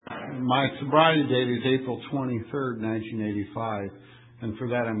my sobriety date is April 23rd, 1985, and for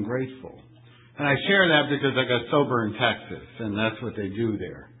that I'm grateful. And I share that because I got sober in Texas, and that's what they do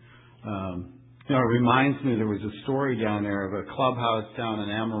there. It reminds me, there was a story down there of a clubhouse down in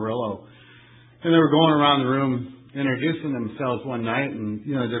Amarillo, and they were going around the room introducing themselves one night, and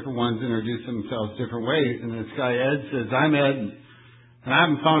different ones introduce themselves different ways. And this guy Ed says, "I'm Ed, and I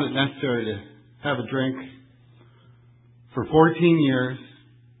haven't found it necessary to have a drink for 14 years,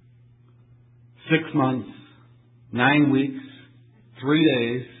 6 months, 9 weeks, 3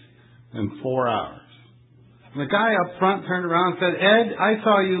 days, and 4 hours." And the guy up front turned around and said, "Ed, I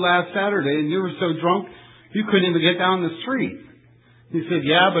saw you last Saturday and you were so drunk you couldn't even get down the street." He said,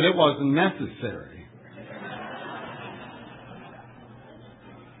 "Yeah, but it wasn't necessary."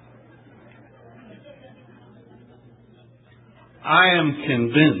 I am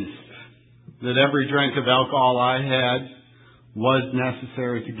convinced that every drink of alcohol I had was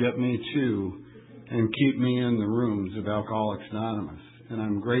necessary to get me to and keep me in the rooms of Alcoholics Anonymous. And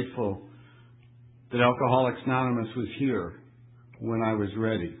I'm grateful that Alcoholics Anonymous was here when I was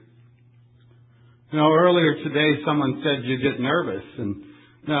ready. Earlier today someone said you get nervous, and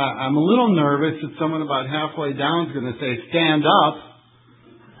I'm a little nervous that someone about halfway down is going to say, "Stand up."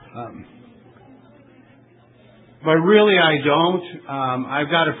 But really I don't. I've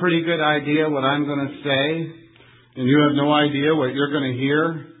got a pretty good idea what I'm going to say, and you have no idea what you're going to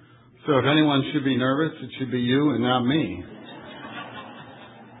hear. So if anyone should be nervous, it should be you and not me.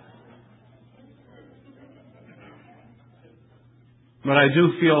 But I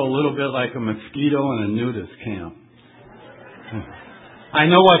do feel a little bit like a mosquito in a nudist camp. I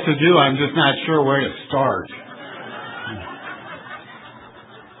know what to do, I'm just not sure where to start.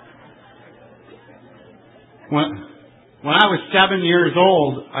 When I was 7 years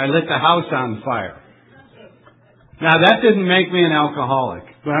old, I lit the house on fire. Now, that didn't make me an alcoholic,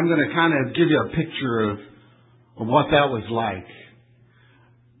 but I'm going to kind of give you a picture of what that was like.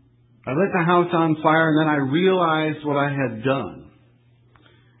 I lit the house on fire, and then I realized what I had done.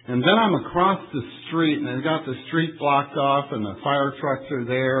 And then I'm across the street, and I got the street blocked off, and the fire trucks are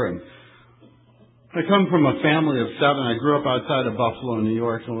there. And I come from a family of 7. I grew up outside of Buffalo, New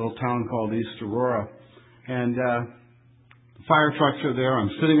York, in a little town called East Aurora. And the fire trucks are there.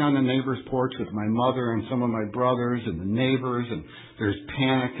 I'm sitting on the neighbor's porch with my mother and some of my brothers and the neighbors, and there's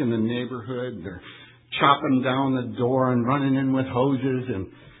panic in the neighborhood. They're chopping down the door and running in with hoses.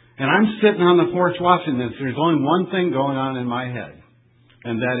 And I'm sitting on the porch watching this. There's only one thing going on in my head.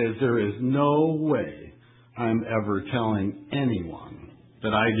 And that is, there is no way I'm ever telling anyone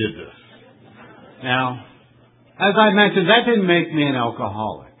that I did this. Now, as I mentioned, that didn't make me an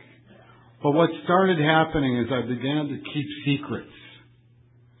alcoholic. But what started happening is I began to keep secrets.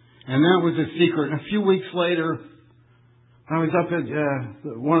 And that was a secret. And a few weeks later, I was up at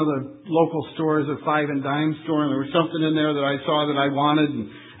one of the local stores, a five and dime store, and there was something in there that I saw that I wanted,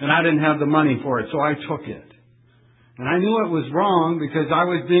 and I didn't have the money for it, so I took it. And I knew it was wrong because I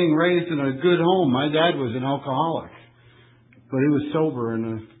was being raised in a good home. My dad was an alcoholic, but he was sober in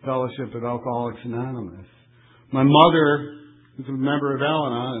the fellowship of Alcoholics Anonymous. My mother was a member of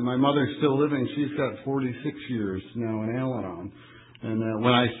Al-Anon, and my mother's still living. She's got 46 years now in Al-Anon. And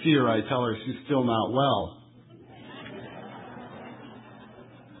when I see her, I tell her she's still not well.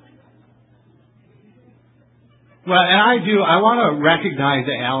 Well, and I want to recognize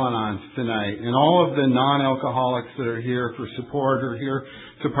the Al-Anons tonight and all of the non-alcoholics that are here for support or here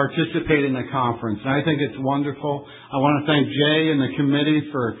to participate in the conference. And I think it's wonderful. I want to thank Jay and the committee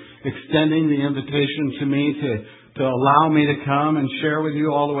for extending the invitation to me to allow me to come and share with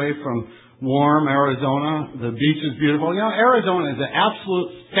you all the way from warm Arizona. The beach is beautiful. Arizona is an absolute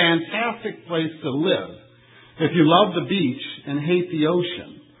fantastic place to live if you love the beach and hate the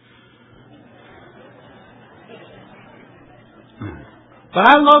ocean. But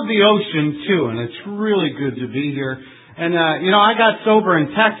I love the ocean, too, and it's really good to be here. And, I got sober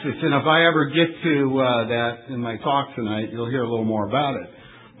in Texas, and if I ever get to that in my talk tonight, you'll hear a little more about it.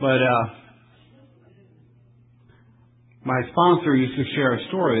 But my sponsor used to share a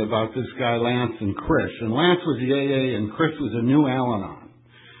story about this guy, Lance and Chris. And Lance was the AA, and Chris was a new Al-Anon.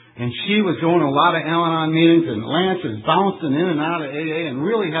 And she was going to a lot of Al-Anon meetings, and Lance was bouncing in and out of AA and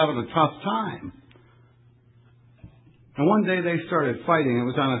really having a tough time. And one day they started fighting. It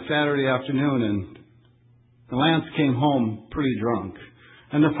was on a Saturday afternoon, and Lance came home pretty drunk.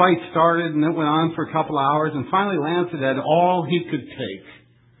 And the fight started, and it went on for a couple of hours, and finally Lance had all he could take.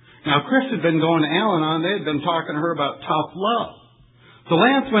 Now, Chris had been going to Al-Anon. They had been talking to her about tough love. So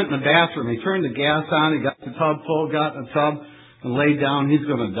Lance went in the bathroom. He turned the gas on. He got the tub full, got in the tub, and laid down. He's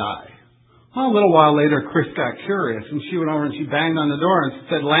going to die. Well, a little while later, Chris got curious, and she went over and she banged on the door and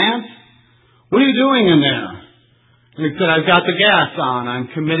said, "Lance, what are you doing in there?" And he said, "I've got the gas on. I'm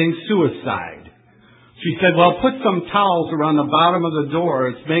committing suicide." She said, "Well, put some towels around the bottom of the door.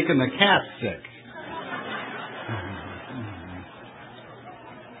 It's making the cat sick."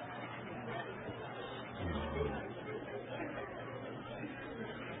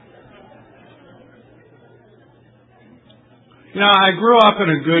 I grew up in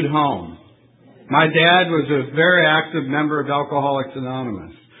a good home. My dad was a very active member of Alcoholics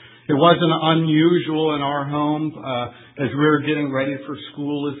Anonymous. It wasn't unusual in our home as we were getting ready for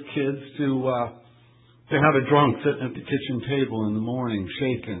school as kids to have a drunk sitting at the kitchen table in the morning,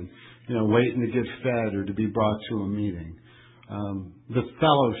 shaken, waiting to get fed or to be brought to a meeting. The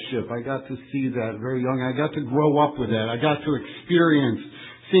fellowship, I got to see that very young. I got to grow up with that. I got to experience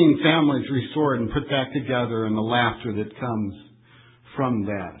seeing families restored and put back together and the laughter that comes from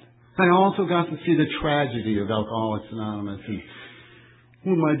that. I also got to see the tragedy of Alcoholics Anonymous and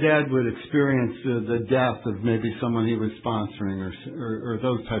when my dad would experience the death of maybe someone he was sponsoring or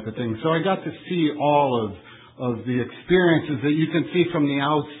those type of things. So I got to see all of the experiences that you can see from the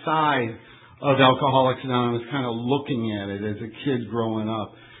outside of Alcoholics Anonymous, kind of looking at it as a kid growing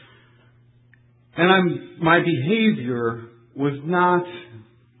up. And my behavior was not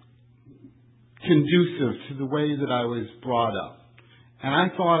conducive to the way that I was brought up. And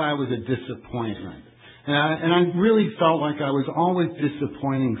I thought I was a disappointment. And I really felt like I was always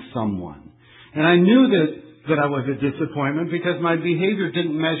disappointing someone. And I knew that I was a disappointment because my behavior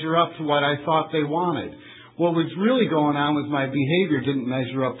didn't measure up to what I thought they wanted. What was really going on was my behavior didn't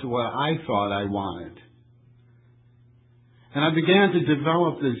measure up to what I thought I wanted. And I began to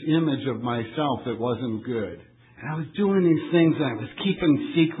develop this image of myself that wasn't good. And I was doing these things and I was keeping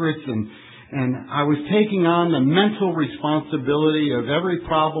secrets and I was taking on the mental responsibility of every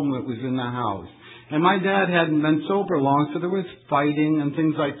problem that was in the house. And my dad hadn't been sober long, so there was fighting and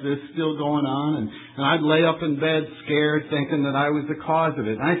things like this still going on. And I'd lay up in bed scared, thinking that I was the cause of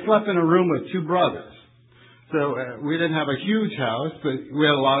it. And I slept in a room with two brothers. So we didn't have a huge house, but we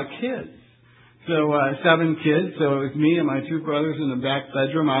had a lot of kids. So 7 kids, so it was me and my 2 brothers in the back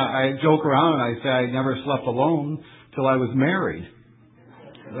bedroom. I joke around and I say I never slept alone till I was married.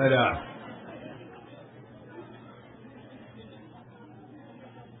 But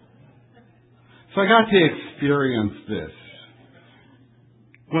so I got to experience this.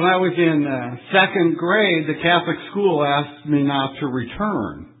 When I was in 2nd grade, the Catholic school asked me not to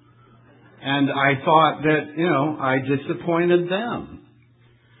return. And I thought that, I disappointed them.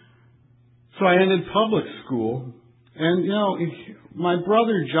 So I ended public school. And, my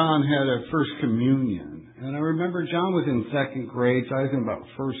brother John had a first communion. And I remember John was in 2nd grade, so I was in about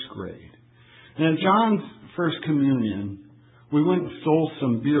 1st grade. And at John's first communion, we went and stole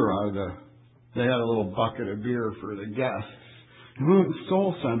some beer out of they had a little bucket of beer for the guests. And we went and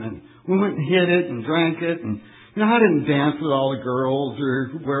stole some, and we went and hid it and drank it. And, I didn't dance with all the girls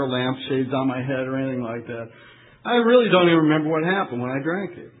or wear lampshades on my head or anything like that. I really don't even remember what happened when I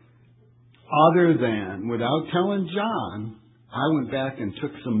drank it. Other than, without telling John, I went back and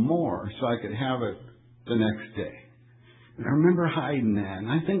took some more so I could have it the next day. And I remember hiding that.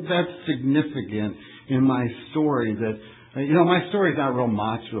 And I think that's significant in my story that my story's not real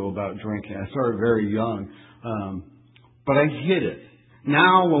macho about drinking. I started very young. But I hid it.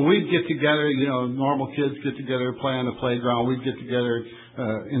 Now, when we'd get together, normal kids get together, play on the playground. We'd get together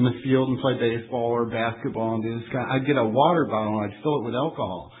in the field and play baseball or basketball and do this kind. I'd get a water bottle and I'd fill it with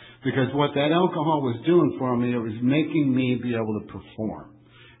alcohol. Because what that alcohol was doing for me, it was making me be able to perform.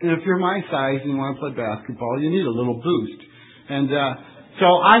 And if you're my size and you want to play basketball, you need a little boost. And so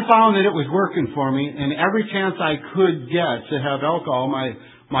I found that it was working for me, and every chance I could get to have alcohol,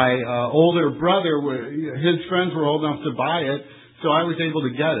 my older brother, his friends were old enough to buy it, so I was able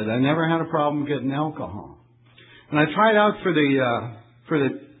to get it. I never had a problem getting alcohol. And I tried out for the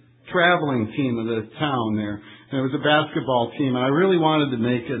traveling team of the town there. And it was a basketball team, and I really wanted to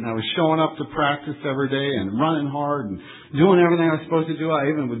make it, and I was showing up to practice every day and running hard and doing everything I was supposed to do.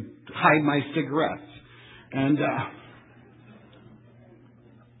 I even would hide my cigarettes. And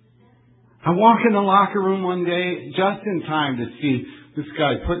I walk in the locker room one day just in time to see this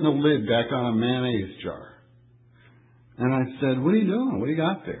guy putting the lid back on a mayonnaise jar. And I said, "What are you doing? What do you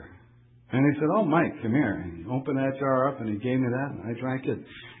got there?" And he said, "Oh, Mike, come here." And he opened that jar up and he gave me that and I drank it.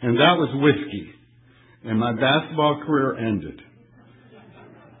 And that was whiskey. And my basketball career ended.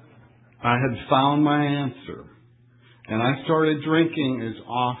 I had found my answer. And I started drinking as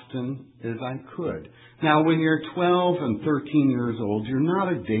often as I could. Now, when you're 12 and 13 years old, you're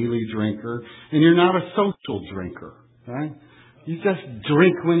not a daily drinker and you're not a social drinker. Right? You just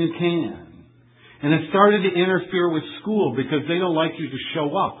drink when you can. And it started to interfere with school because they don't like you to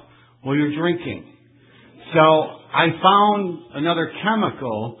show up while you're drinking. So I found another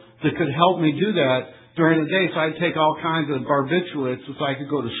chemical that could help me do that during the day. So I'd take all kinds of barbiturates so I could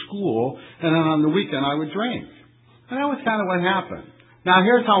go to school, and then on the weekend I would drink. And that was kind of what happened. Now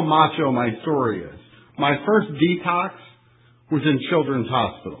here's how macho my story is. My first detox was in Children's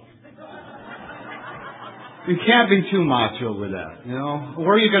Hospital. You can't be too macho with that, you know?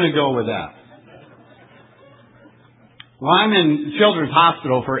 Where are you going to go with that? Well, I'm in Children's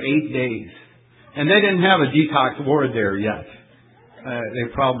Hospital for 8 days. And they didn't have a detox ward there yet.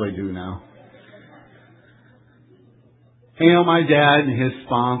 They probably do now. You know, my dad and his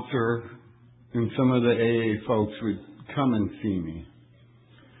sponsor and some of the AA folks would come and see me.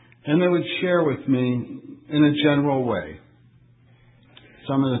 And they would share with me in a general way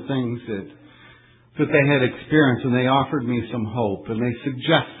some of the things that they had experienced, and they offered me some hope, and they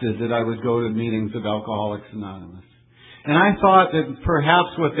suggested that I would go to meetings of Alcoholics Anonymous. And I thought that perhaps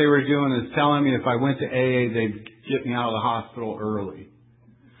what they were doing is telling me if I went to AA, they'd get me out of the hospital early.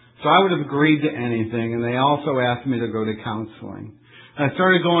 So I would have agreed to anything, and they also asked me to go to counseling. I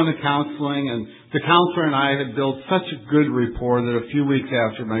started going to counseling, and the counselor and I had built such a good rapport that a few weeks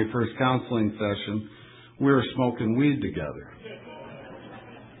after my first counseling session, we were smoking weed together.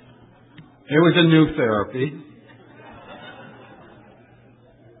 It was a new therapy.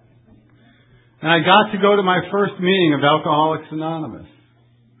 And I got to go to my first meeting of Alcoholics Anonymous.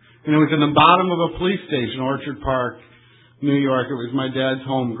 And it was in the bottom of a police station, Orchard Park, New York. It was my dad's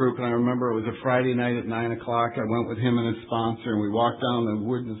home group, and I remember it was a Friday night at 9 o'clock. I went with him and his sponsor, and we walked down the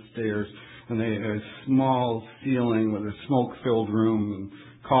wooden stairs, and they had a small ceiling with a smoke-filled room and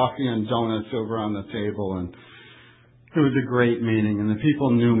coffee and donuts over on the table, and it was a great meeting, and the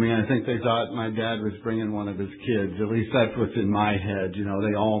people knew me. I think they thought my dad was bringing one of his kids. At least that's what's in my head. You know,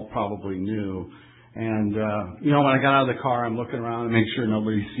 they all probably knew. And, you know, when I got out of the car, I'm looking around to make sure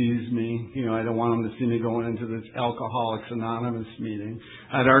nobody sees me. You know, I don't want them to see me going into this Alcoholics Anonymous meeting.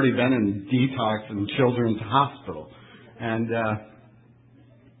 I'd already been in detox in Children's Hospital. And,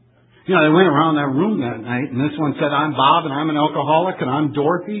 you know, they went around that room that night, and this one said, I'm Bob, and I'm an alcoholic, and I'm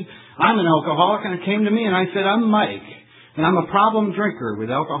Dorothy. I'm an alcoholic, and it came to me, and I said, I'm Mike, and I'm a problem drinker with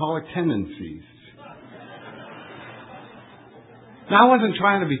alcoholic tendencies. Now, I wasn't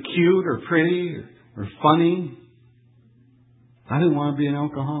trying to be cute or pretty or funny. I didn't want to be an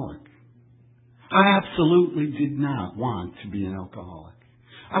alcoholic. I absolutely did not want to be an alcoholic.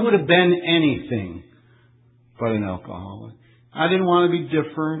 I would have been anything but an alcoholic. I didn't want to be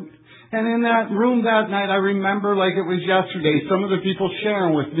different. And in that room that night, I remember like it was yesterday, some of the people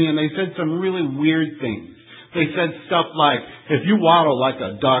sharing with me, and they said some really weird things. They said stuff like, if you waddle like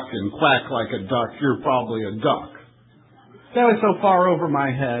a duck and quack like a duck, you're probably a duck. That was so far over my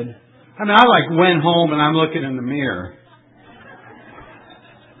head. I mean, I went home and I'm looking in the mirror.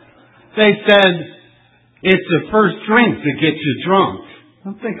 They said, it's the first drink that gets you drunk.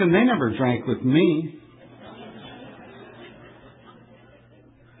 I'm thinking they never drank with me.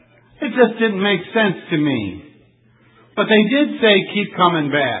 It just didn't make sense to me. But they did say, keep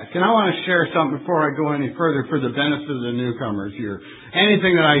coming back. And I want to share something before I go any further for the benefit of the newcomers here.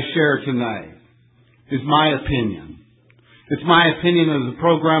 Anything that I share tonight is my opinion. It's my opinion of the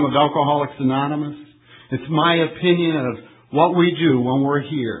program of Alcoholics Anonymous. It's my opinion of what we do when we're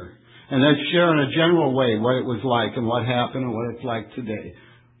here. And let's share in a general way what it was like and what happened and what it's like today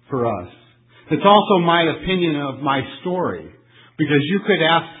for us. It's also my opinion of my story. Because you could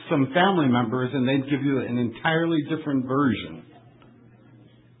ask some family members and they'd give you an entirely different version.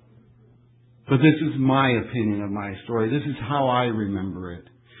 But this is my opinion of my story. This is how I remember it.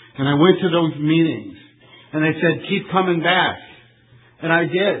 And I went to those meetings and they said, keep coming back. And I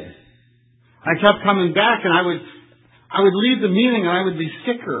did. I kept coming back, and I would leave the meeting and I would be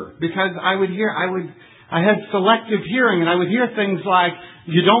sicker because I had selective hearing, and I would hear things like,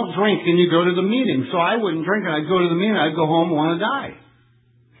 you don't drink and you go to the meeting. So I wouldn't drink and I'd go to the meeting. I'd go home and want to die.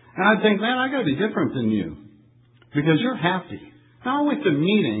 And I'd think, man, I got to be different than you because you're happy. Now I went to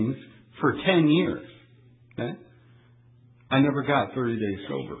meetings for 10 years. Okay? I never got 30 days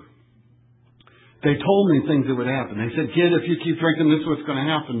sober. They told me things that would happen. They said, kid, if you keep drinking, this is what's going to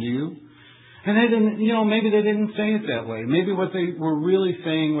happen to you. And they didn't, maybe they didn't say it that way. Maybe what they were really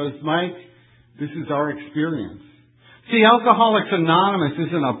saying was, Mike, this is our experience. See, Alcoholics Anonymous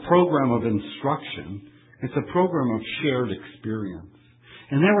isn't a program of instruction. It's a program of shared experience.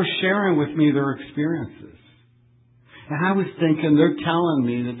 And they were sharing with me their experiences. And I was thinking, they're telling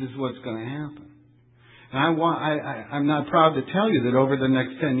me that this is what's going to happen. And I'm not proud to tell you that over the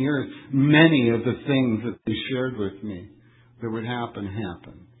next 10 years, many of the things that they shared with me that would happen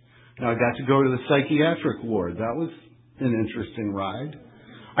happened. I got to go to the psychiatric ward. That was an interesting ride.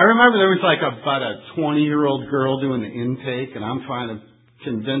 I remember there was about a 20-year-old girl doing the intake, and I'm trying to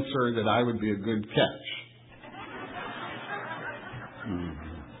convince her that I would be a good catch.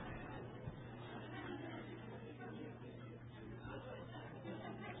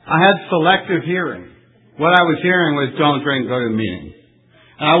 I had selective hearing. What I was hearing was, don't drink, go to a meeting.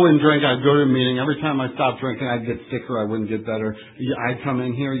 And I wouldn't drink, I'd go to a meeting. Every time I stopped drinking, I'd get sicker, I wouldn't get better. I'd come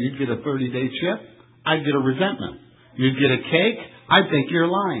in here, you'd get a 30-day chip, I'd get a resentment. You'd get a cake, I'd think you're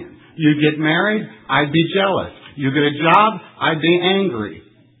lying. You'd get married, I'd be jealous. You get a job, I'd be angry.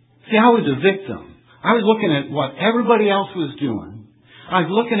 See, I was a victim. I was looking at what everybody else was doing. I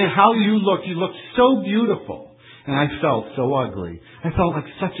was looking at how you looked. You looked so beautiful. And I felt so ugly. I felt like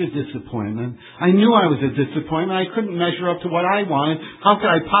such a disappointment. I knew I was a disappointment. I couldn't measure up to what I wanted. How could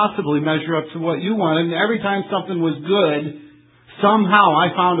I possibly measure up to what you wanted? And every time something was good, somehow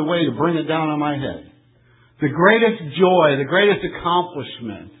I found a way to bring it down on my head. The greatest joy, the greatest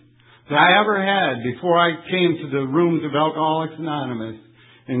accomplishment that I ever had before I came to the rooms of Alcoholics Anonymous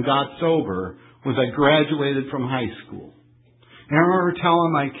and got sober was I graduated from high school. And I remember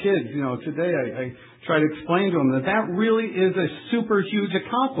telling my kids, today I try to explain to them that really is a super huge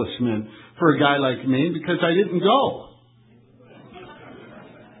accomplishment for a guy like me because I didn't go.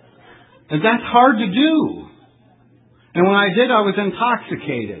 And that's hard to do. And when I did, I was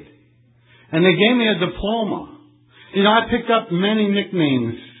intoxicated. And they gave me a diploma. I picked up many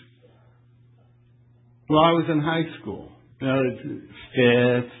nicknames while I was in high school.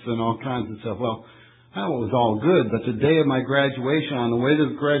 Fitz and all kinds of stuff. Well, that was all good, but the day of my graduation, on the way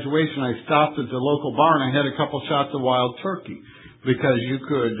to the graduation, I stopped at the local bar and I had a couple shots of wild turkey because you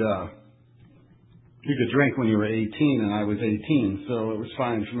could drink when you were 18 and I was 18, so it was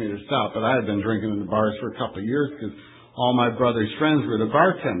fine for me to stop. But I had been drinking in the bars for a couple of years because all my brother's friends were the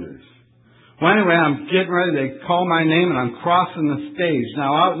bartenders. Well, anyway, I'm getting ready. They call my name and I'm crossing the stage.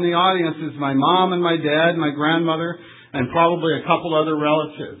 Now, out in the audience is my mom and my dad, my grandmother, and probably a couple other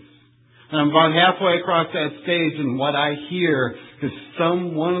relatives. And I'm about halfway across that stage, and what I hear is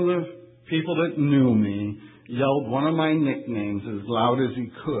one of the people that knew me yelled one of my nicknames as loud as he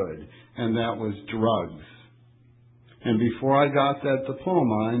could, and that was drugs. And before I got that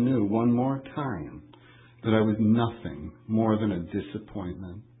diploma, I knew one more time that I was nothing more than a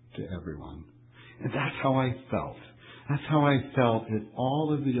disappointment to everyone. And that's how I felt. That's how I felt at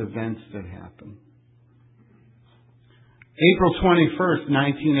all of the events that happened. April 21st,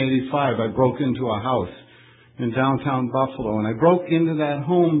 1985, I broke into a house in downtown Buffalo. And I broke into that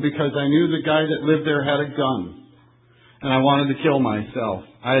home because I knew the guy that lived there had a gun. And I wanted to kill myself.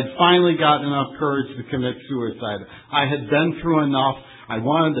 I had finally gotten enough courage to commit suicide. I had been through enough. I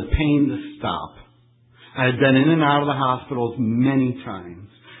wanted the pain to stop. I had been in and out of the hospitals many times.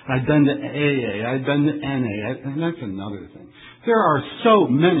 I'd been to AA. I'd been to NA. And that's another thing. There are so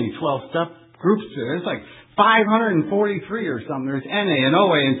many 12-step groups there. It's like 543 or something. There's NA and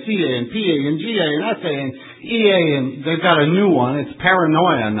OA and CA and PA and GA and SA and EA, and they've got a new one. It's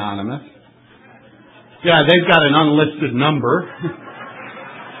Paranoia Anonymous. Yeah, they've got an unlisted number.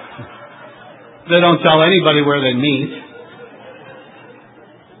 They don't tell anybody where they meet.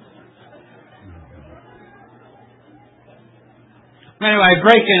 Anyway, I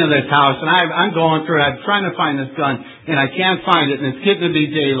break into this house, and I'm going through it. I'm trying to find this gun, and I can't find it, and it's getting to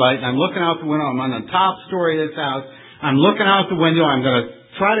be daylight, and I'm looking out the window. I'm on the top story of this house. I'm looking out the window. I'm going to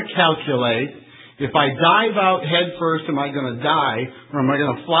try to calculate, if I dive out head first, am I going to die, or am I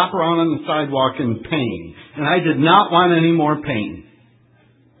going to flop around on the sidewalk in pain? And I did not want any more pain.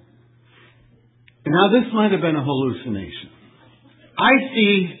 And now this might have been a hallucination. I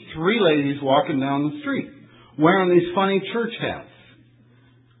see three ladies walking down the street, wearing these funny church hats.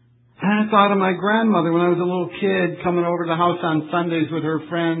 And I thought of my grandmother when I was a little kid coming over to the house on Sundays with her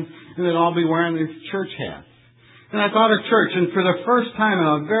friends, and they'd all be wearing these church hats. And I thought of church, and for the first time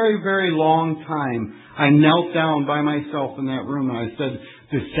in a very, very long time, I knelt down by myself in that room and I said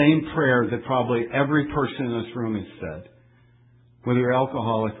the same prayer that probably every person in this room has said, whether you're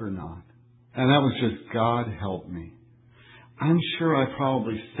alcoholic or not. And that was just, God help me. I'm sure I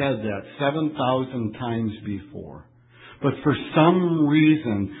probably said that 7,000 times before. But for some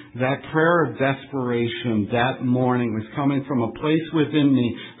reason, that prayer of desperation that morning was coming from a place within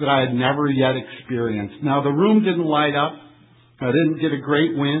me that I had never yet experienced. Now, the room didn't light up. I didn't get a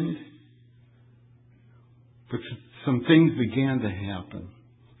great wind. But some things began to happen.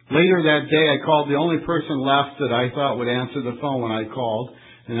 Later that day, I called the only person left that I thought would answer the phone when I called,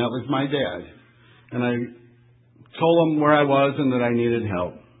 and that was my dad. And I told him where I was and that I needed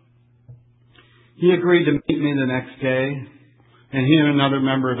help. He agreed to meet me the next day, And he and another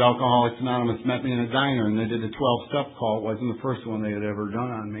member of Alcoholics Anonymous met me in a diner, and they did a 12-step call. It wasn't the first one they had ever done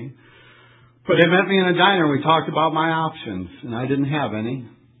on me. But they met me in a diner, and we talked about my options, and I didn't have any.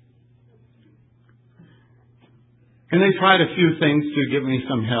 And they tried a few things to give me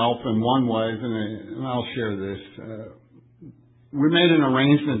some help, and one was, and I'll share this, we made an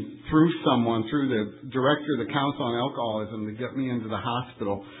arrangement through the director of the Council on Alcoholism, to get me into the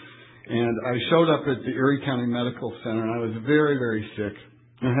hospital. And I showed up at the Erie County Medical Center, and I was very, very sick.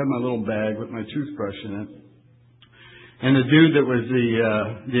 I had my little bag with my toothbrush in it. And the dude that was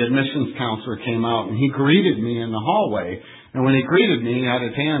the admissions counselor came out, and he greeted me in the hallway. And when he greeted me, he had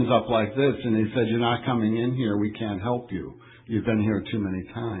his hands up like this, and he said, "You're not coming in here. We can't help you. You've been here too many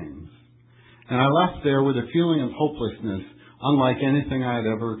times." And I left there with a feeling of hopelessness, unlike anything I had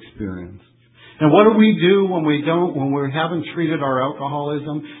ever experienced. And what do we do when we haven't treated our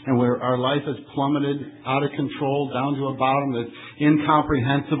alcoholism and our life has plummeted out of control down to a bottom that's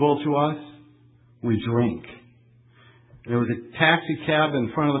incomprehensible to us? We drink. There was a taxi cab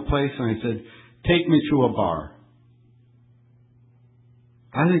in front of the place, and I said, "Take me to a bar."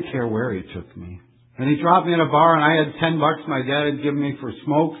 I didn't care where he took me. And he dropped me in a bar, and I had $10 my dad had given me for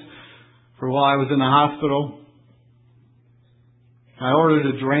smokes for while I was in the hospital. I ordered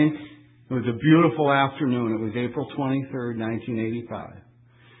a drink. It was a beautiful afternoon. It was April 23rd, 1985.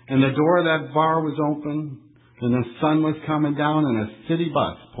 And the door of that bar was open, and the sun was coming down, and a city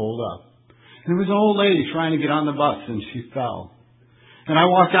bus pulled up. And there was an old lady trying to get on the bus, and she fell. And I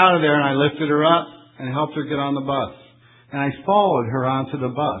walked out of there, and I lifted her up and helped her get on the bus. And I followed her onto the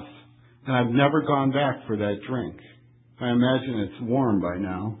bus. And I've never gone back for that drink. I imagine it's warm by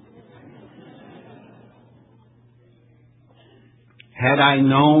now. Had I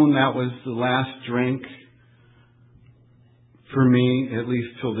known that was the last drink for me, at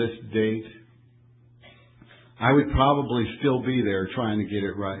least till this date, I would probably still be there trying to get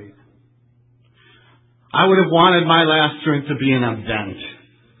it right. I would have wanted my last drink to be an event.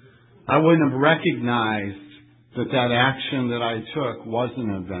 I wouldn't have recognized that action that I took was an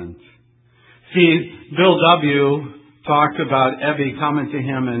event. See, Bill W. talked about Ebby coming to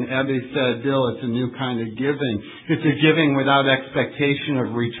him, and Ebby said, "Bill, it's a new kind of giving. It's a giving without expectation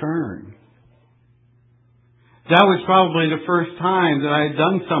of return." That was probably the first time that I had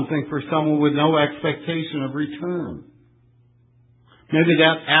done something for someone with no expectation of return. Maybe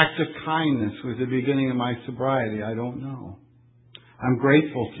that act of kindness was the beginning of my sobriety. I don't know. I'm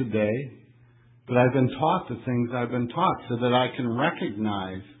grateful today that I've been taught the things I've been taught so that I can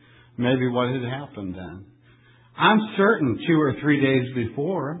recognize maybe what had happened then. I'm certain 2 or 3 days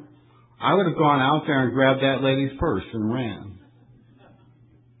before, I would have gone out there and grabbed that lady's purse and ran.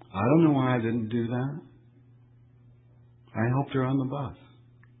 I don't know why I didn't do that. I helped her on the bus.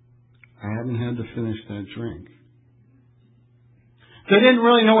 I hadn't had to finish that drink. They didn't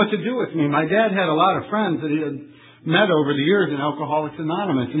really know what to do with me. My dad had a lot of friends that he had met over the years in Alcoholics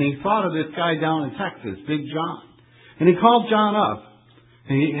Anonymous, and he thought of this guy down in Texas, Big John. And he called John up.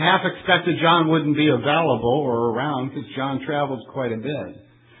 And he half expected John wouldn't be available or around because John travels quite a bit.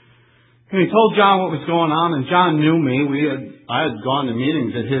 And he told John what was going on, and John knew me. I had gone to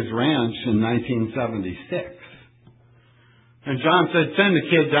meetings at his ranch in 1976. And John said, "Send the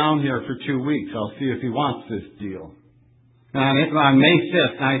kid down here for 2 weeks. I'll see if he wants this deal." And on May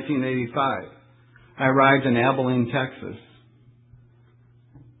 5th, 1985, I arrived in Abilene, Texas.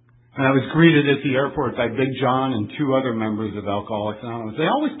 And I was greeted at the airport by Big John and 2 other members of Alcoholics Anonymous. They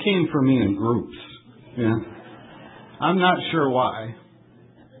always came for me in groups. Yeah. I'm not sure why.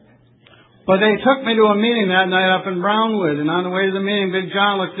 But they took me to a meeting that night up in Brownwood. And on the way to the meeting, Big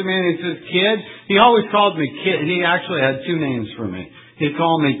John looked at me and he says, "Kid." He always called me Kid. He actually had 2 names for me. He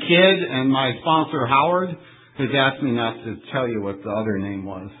called me Kid, and my sponsor, Howard, has asked me not to tell you what the other name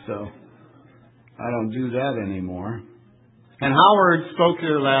was. So I don't do that anymore. And Howard spoke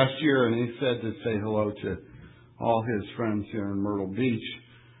here last year, and he said to say hello to all his friends here in Myrtle Beach.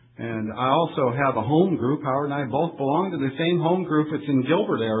 And I also have a home group. Howard and I both belong to the same home group. It's in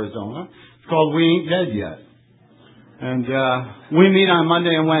Gilbert, Arizona. It's called We Ain't Dead Yet. And we meet on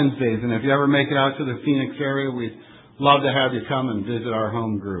Monday and Wednesdays. And if you ever make it out to the Phoenix area, we'd love to have you come and visit our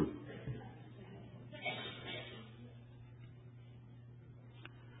home group.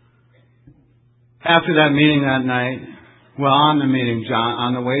 After that meeting that night, on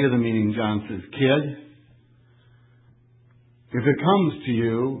the way to the meeting, John says, "Kid, if it comes to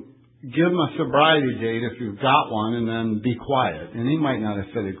you, give him a sobriety date if you've got one, and then be quiet." And he might not have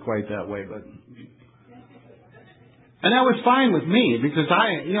said it quite that way, and that was fine with me because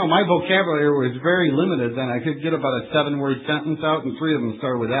my vocabulary was very limited then. I could get about a 7-word sentence out, and 3 of them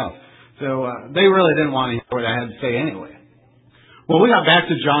started with F. So they really didn't want to hear what I had to say anyway. Well, we got back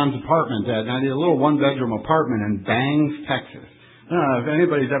to John's apartment that night, a little one-bedroom apartment in Bangs, Texas. I don't know if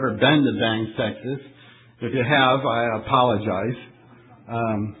anybody's ever been to Bangs, Texas. If you have, I apologize.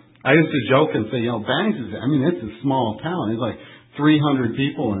 I used to joke and say, Bangs it's a small town. It's like 300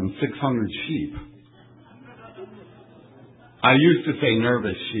 people and 600 sheep. I used to say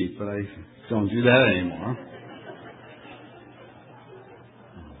nervous sheep, but I don't do that anymore.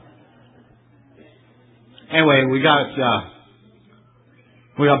 Anyway, we got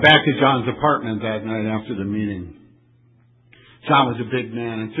back to John's apartment that night after the meeting. John was a big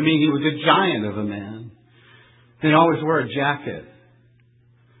man, and to me he was a giant of a man. He always wore a jacket,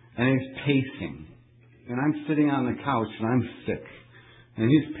 and he's pacing. And I'm sitting on the couch, and I'm sick, and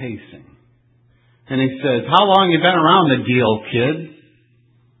he's pacing. And he says, "How long you been around the deal, kid?"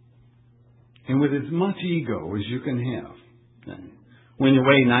 And with as much ego as you can have. When you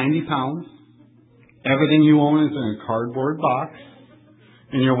weigh 90 pounds, everything you own is in a cardboard box,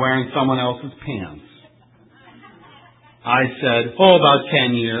 and you're wearing someone else's pants. I said, about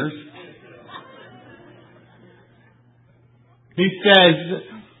 10 years. He says,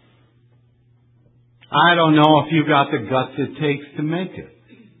 "I don't know if you got the guts it takes to make it.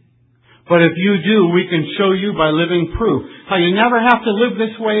 But if you do, we can show you by living proof how you never have to live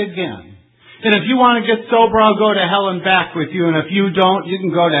this way again. And if you want to get sober, I'll go to hell and back with you. And if you don't, you can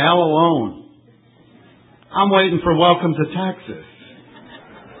go to hell alone. I'm waiting for Welcome to Texas."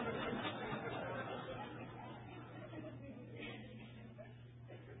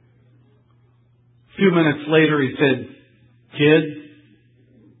 A few minutes later, he said, "Kid,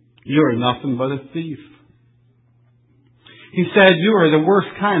 you're nothing but a thief." He said, "You are the worst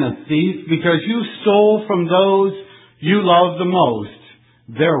kind of thief because you stole from those you love the most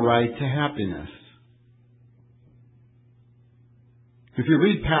their right to happiness." If you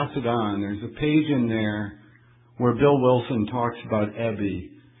read Pass It On, there's a page in there where Bill Wilson talks about Ebby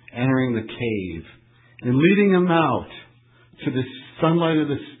entering the cave and leading him out to the sunlight of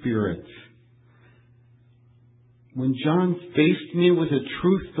the Spirit. When John faced me with the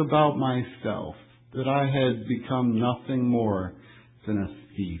truth about myself, that I had become nothing more than a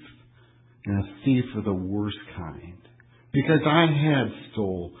thief, and a thief of the worst kind, because I had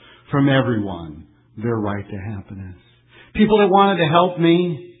stole from everyone their right to happiness. People that wanted to help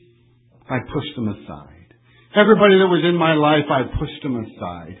me, I pushed them aside. Everybody that was in my life, I pushed them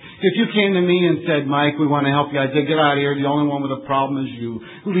aside. If you came to me and said, "Mike, we want to help you," I'd say, "Get out of here. The only one with a problem is you.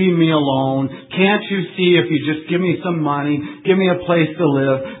 Leave me alone. Can't you see if you just give me some money, give me a place to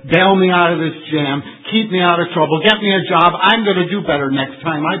live, bail me out of this jam, keep me out of trouble, get me a job, I'm going to do better next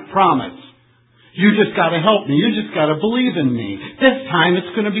time, I promise. You just got to help me. You just got to believe in me. This time it's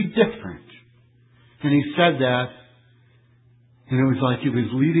going to be different." And he said that. And it was like he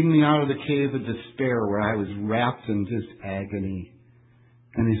was leading me out of the cave of despair where I was wrapped in just agony.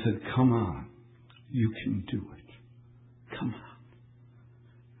 And he said, "Come on. You can do it. Come on."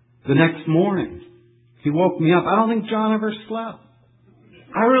 The next morning, he woke me up. I don't think John ever slept.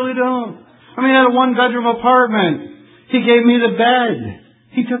 I really don't. I mean, he had a one-bedroom apartment. He gave me the bed.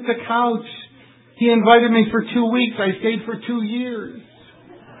 He took the couch. He invited me for 2 weeks. I stayed for 2 years.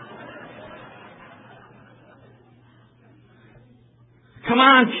 Come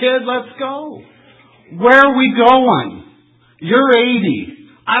on, kid, let's go. Where are we going? You're 80.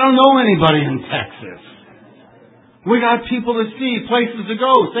 I don't know anybody in Texas. We got people to see, places to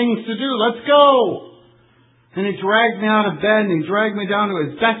go, things to do. Let's go. And he dragged me out of bed and he dragged me down to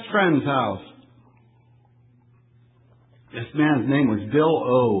his best friend's house. This man's name was Bill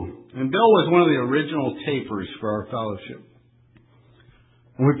O. And Bill was one of the original tapers for our fellowship.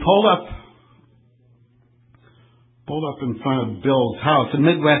 And we pulled up in front of Bill's house, the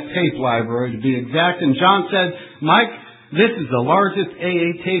Midwest Tape Library to be exact. And John said, "Mike, this is the largest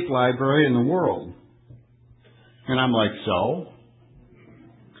AA tape library in the world." And I'm like, "So?"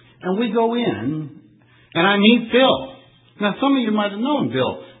 And we go in, and I meet Bill. Now, some of you might have known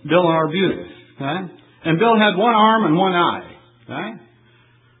Bill and Arbutus. Okay? And Bill had one arm and one eye. Okay?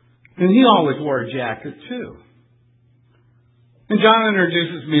 And he always wore a jacket, too. And John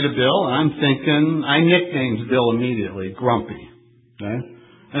introduces me to Bill, and I'm thinking, I nicknamed Bill immediately, Grumpy. Okay?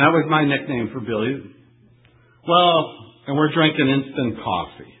 And that was my nickname for Bill. And we're drinking instant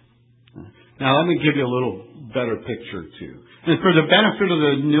coffee. Now, let me give you a little better picture, too. And for the benefit of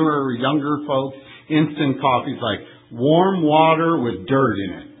the newer, younger folks, instant coffee is like warm water with dirt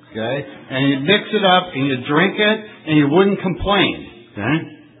in it. Okay? And you mix it up, and you drink it, and you wouldn't complain. Okay?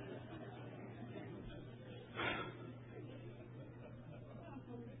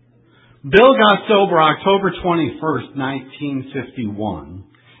 Bill got sober October 21st, 1951.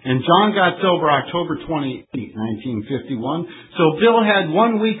 And John got sober October 28, 1951. So Bill had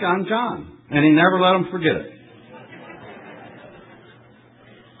 1 week on John, and he never let him forget it.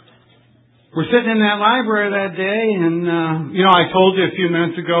 We're sitting in that library that day, and, I told you a few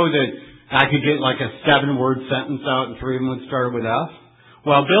minutes ago that I could get like a 7-word sentence out, and 3 of them would start with F.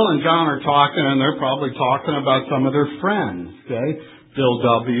 Well, Bill and John are talking, and they're probably talking about some of their friends, okay?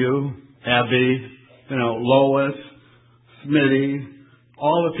 Bill W., Abby, Lois, Smitty,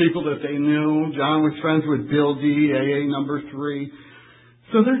 all the people that they knew. John was friends with Bill D., AA number 3.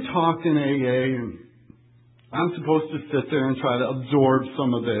 So they're talking AA, and I'm supposed to sit there and try to absorb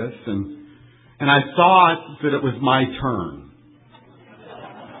some of this, and I thought that it was my turn.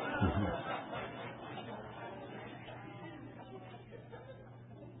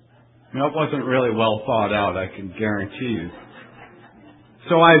 Now, it wasn't really well thought out, I can guarantee you.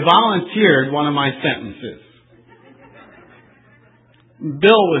 So I volunteered one of my sentences.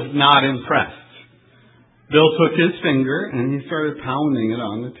 Bill was not impressed. Bill took his finger and he started pounding it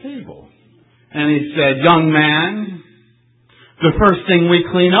on the table. And he said, "Young man, the first thing we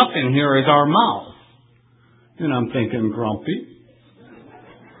clean up in here is our mouth." And I'm thinking, grumpy.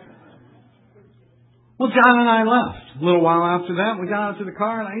 Well, John and I left. A little while after that, we got out to the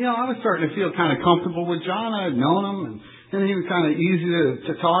car, and I was starting to feel kind of comfortable with John. I had known him, and he was kind of easy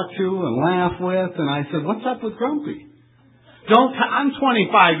to talk to and laugh with. And I said, "What's up with Grumpy? I'm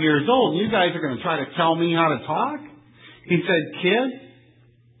 25 years old, and you guys are going to try to tell me how to talk?" He said, "Kid,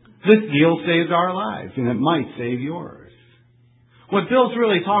 this deal saves our lives, and it might save yours." What Bill's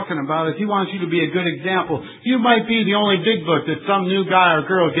really talking about is he wants you to be a good example. You might be the only big book that some new guy or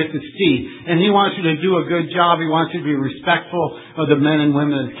girl gets to see, and he wants you to do a good job. He wants you to be respectful of the men and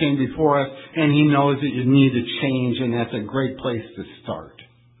women that came before us, and he knows that you need to change, and that's a great place to start.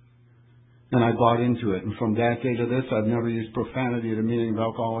 And I bought into it, and from that day to this, I've never used profanity at a meeting of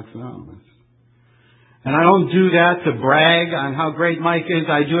Alcoholics Anonymous. And I don't do that to brag on how great Mike is.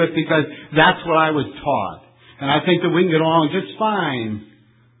 I do it because that's what I was taught. And I think that we can get along just fine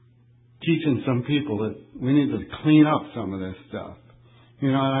teaching some people that we need to clean up some of this stuff.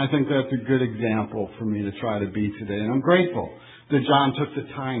 And I think that's a good example for me to try to be today. And I'm grateful that John took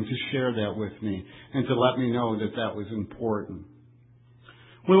the time to share that with me and to let me know that that was important.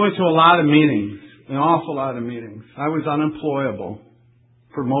 We went to a lot of meetings, an awful lot of meetings. I was unemployable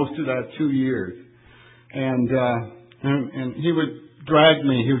for most of that 2 years. And he would drag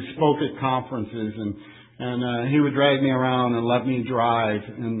me. He spoke at conferences, and he would drag me around and let me drive,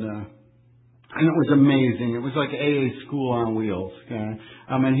 and it was amazing. It was like AA school on wheels. Okay?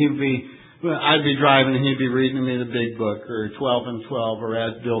 I'd be driving and he'd be reading me the big book, or 12 and 12, or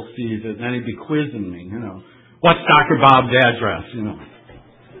As Bill Sees It, and then he'd be quizzing me. What's Dr. Bob's address?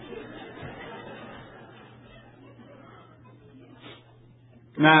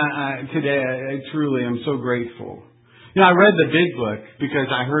 Today I truly am so grateful. I read the big book because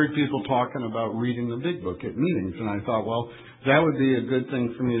I heard people talking about reading the big book at meetings, and I thought, well, that would be a good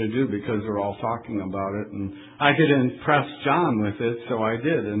thing for me to do because they're all talking about it, and I could impress John with it, so I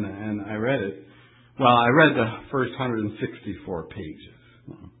did, and I read it. Well, I read the first 164 pages.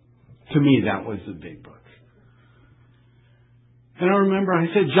 To me, that was the big book. And I remember I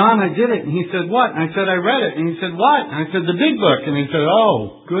said, "John, I did it." And he said, "What?" And I said, "I read it." And he said, "What?" And I said, "The big book." And he said,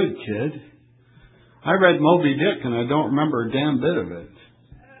 "Oh, good, kid. I read Moby Dick and I don't remember a damn bit of it.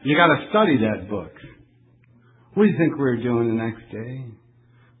 You got to study that book." What do you think we were doing the next day?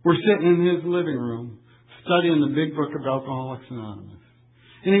 We're sitting in his living room studying the big book of Alcoholics Anonymous.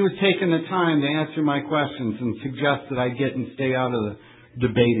 And he was taking the time to answer my questions and suggest that I get and stay out of the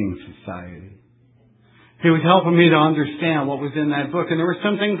debating society. He was helping me to understand what was in that book. And there were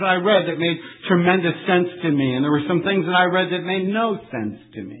some things that I read that made tremendous sense to me. And there were some things that I read that made no sense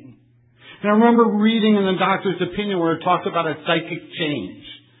to me. And I remember reading in the doctor's opinion where it talked about a psychic change.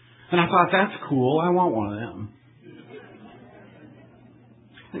 And I thought, that's cool. I want one of them.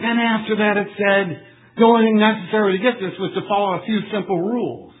 And then after that it said the only thing necessary to get this was to follow a few simple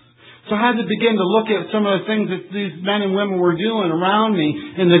rules. So I had to begin to look at some of the things that these men and women were doing around me,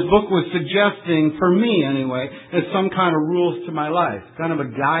 and this book was suggesting, for me anyway, as some kind of rules to my life, kind of a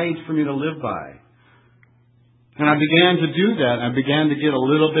guide for me to live by. And I began to do that. I began to get a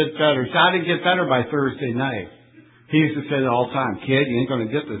little bit better. So I didn't get better by Thursday night. He used to say that all the time, "Kid, you ain't going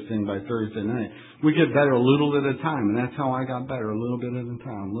to get this thing by Thursday night." We get better a little at a time, and that's how I got better, a little bit at a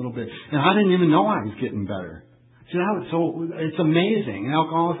time, a little bit. And I didn't even know I was getting better. So it's amazing. In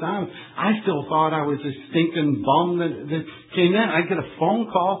Alcoholics Anonymous, I still thought I was a stinking bum that came in. I get a phone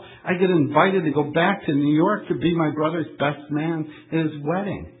call. I get invited to go back to New York to be my brother's best man at his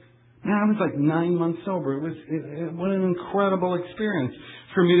wedding. And I was like 9 months sober. What an incredible experience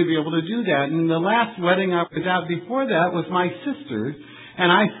for me to be able to do that. And the last wedding I was at before that was my sister's.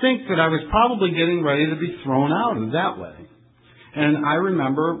 And I think that I was probably getting ready to be thrown out of that wedding. And I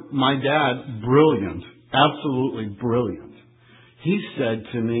remember my dad, brilliant, absolutely brilliant. He said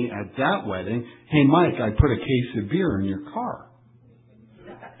to me at that wedding, "Hey, Mike, I put a case of beer in your car."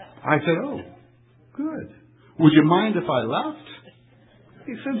 I said, "Oh, good. Would you mind if I left?"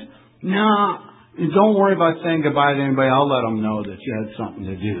 He said, "No, don't worry about saying goodbye to anybody. I'll let them know that you had something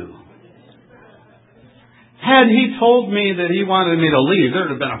to do." Had he told me that he wanted me to leave, there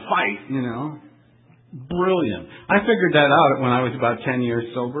would have been a fight, Brilliant. I figured that out when I was about 10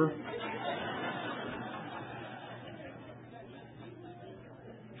 years sober.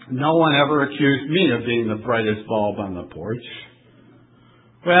 No one ever accused me of being the brightest bulb on the porch.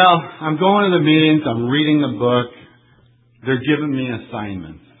 Well, I'm going to the meetings. I'm reading the book. They're giving me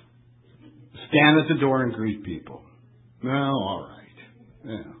assignments. Stand at the door and greet people. Well, all right.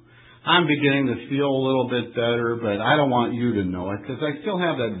 Yeah. I'm beginning to feel a little bit better, but I don't want you to know it because I still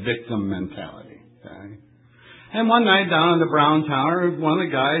have that victim mentality. Okay? And one night down in the Brown Tower, one of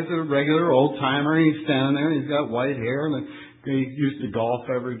the guys, a regular old timer, he's standing there. He's got white hair, and he used to golf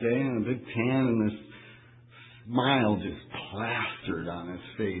every day, and a big tan, and this smile just plastered on his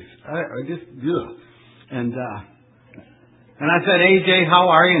face. And I said, "AJ, how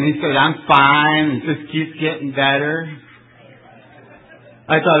are you?" And he said, "I'm fine. It just keeps getting better."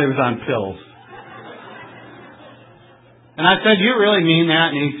 I thought he was on pills. And I said, "You really mean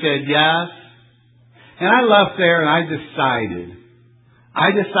that?" And he said, "Yes." And I left there and I decided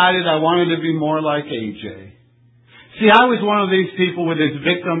I wanted to be more like AJ. See, I was one of these people with this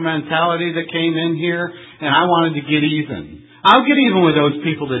victim mentality that came in here, and I wanted to get even. I'll get even with those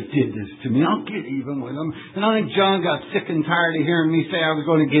people that did this to me. I'll get even with them. And I think John got sick and tired of hearing me say I was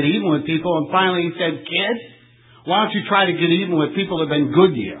going to get even with people, and finally he said, "Kid, why don't you try to get even with people that have been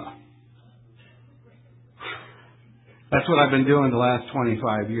good to you?" That's what I've been doing the last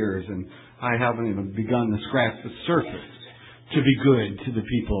 25 years, and I haven't even begun to scratch the surface to be good to the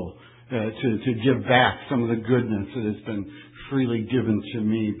people, to give back some of the goodness that has been freely given to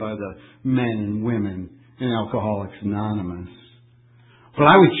me by the men and women in Alcoholics Anonymous. But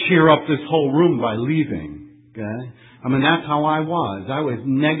I would cheer up this whole room by leaving, okay? I mean, that's how I was. I was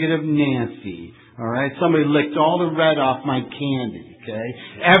negative Nancy. All right, somebody licked all the red off my candy, okay?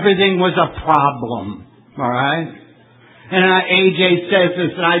 Everything was a problem, all right? And AJ says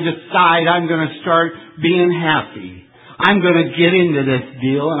this, and I decide I'm going to start being happy. I'm going to get into this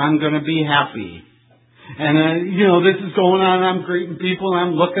deal, and I'm going to be happy. And, this is going on, and I'm greeting people, and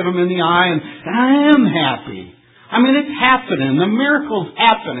I'm looking them in the eye, and I am happy. I mean, it's happening. The miracle's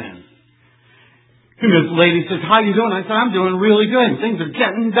happening. And this lady says, "How you doing?" I said, "I'm doing really good. Things are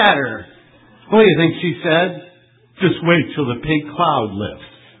getting better." What do you think she said? "Just wait till the pink cloud lifts."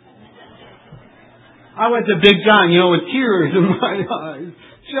 I went to Big John, with tears in my eyes.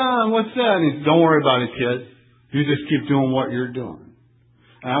 "John, what's that?" And he said, "Don't worry about it, kid. You just keep doing what you're doing."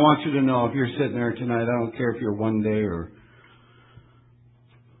 And I want you to know, if you're sitting there tonight, I don't care if you're 1 day or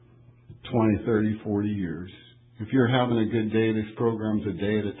 20, 30, 40 years. If you're having a good day, this program's a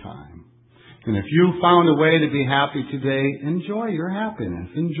day at a time. And if you found a way to be happy today, enjoy your happiness.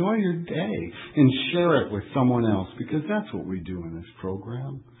 Enjoy your day. And share it with someone else, because that's what we do in this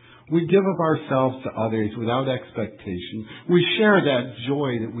program. We give of ourselves to others without expectation. We share that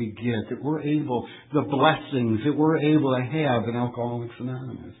joy that we get, that we're able, the blessings that we're able to have in Alcoholics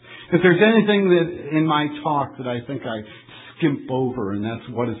Anonymous. If there's anything that in my talk that I think I skimp over, and that's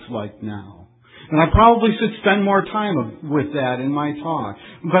what it's like now. And I probably should spend more time with that in my talk.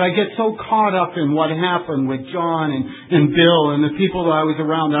 But I get so caught up in what happened with John and Bill and the people that I was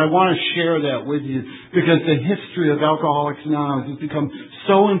around that I want to share that with you, because the history of Alcoholics Anonymous has become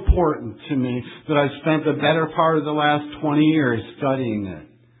so important to me that I've spent the better part of the last 20 years studying it.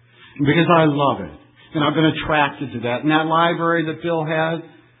 And because I love it. And I've been attracted to that. And that library that Bill has,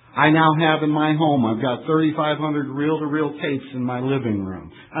 I now have in my home. I've got 3,500 reel-to-reel tapes in my living room.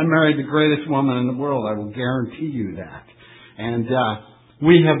 I married the greatest woman in the world. I will guarantee you that. And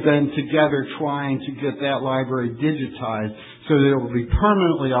we have been together trying to get that library digitized so that it will be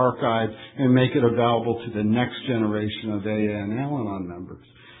permanently archived and make it available to the next generation of AA and Al-Anon members.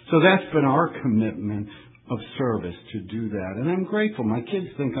 So that's been our commitment of service, to do that. And I'm grateful. My kids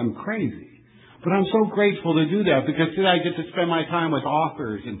think I'm crazy. But I'm so grateful to do that, because today I get to spend my time with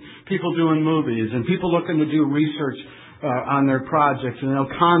authors and people doing movies and people looking to do research on their projects, and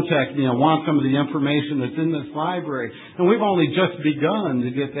they'll contact me and want some of the information that's in this library. And we've only just begun to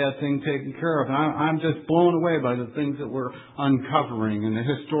get that thing taken care of. And I'm just blown away by the things that we're uncovering and the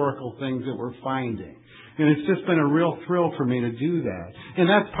historical things that we're finding. And it's just been a real thrill for me to do that. And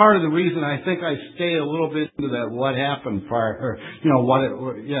that's part of the reason I think I stay a little bit into that what happened part, or,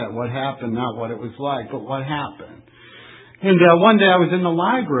 what happened, not what it was like, but what happened. And one day I was in the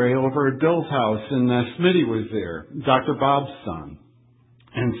library over at Bill's house, and Smitty was there, Dr. Bob's son.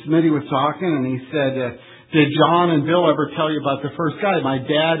 And Smitty was talking, and he said, did John and Bill ever tell you about the first guy my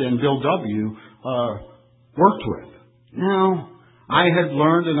dad and Bill W. worked with? Now, I had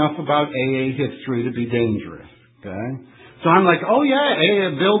learned enough about AA history to be dangerous, okay? So I'm like, oh yeah,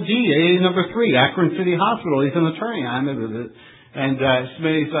 AA, Bill D, AA number 3, Akron City Hospital. He's an attorney. And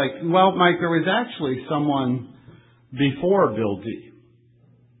Smitty's like, well, Mike, there was actually someone before Bill D.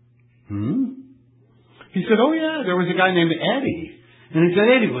 He said, oh yeah, there was a guy named Eddie. And he said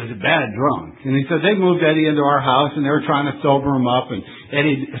Eddie was a bad drunk. And he said they moved Eddie into our house and they were trying to sober him up, and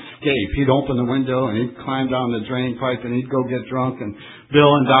Eddie'd escape. He'd open the window and he'd climb down the drain pipe and he'd go get drunk, and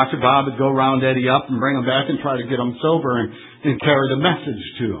Bill and Dr. Bob would go round Eddie up and bring him back and try to get him sober and carry the message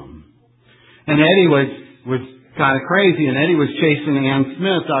to him. And Eddie was kind of crazy, and Eddie was chasing Ann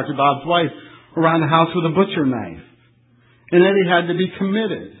Smith, Dr. Bob's wife, around the house with a butcher knife. And Eddie had to be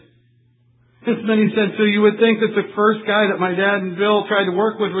committed. And then he said, so you would think that the first guy that my dad and Bill tried to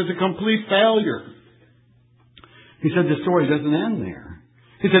work with was a complete failure. He said, the story doesn't end there.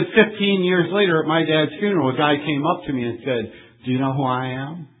 He said, 15 years later at my dad's funeral, a guy came up to me and said, do you know who I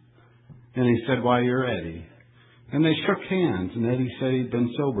am? And he said, why, you're Eddie. And they shook hands, and Eddie said he'd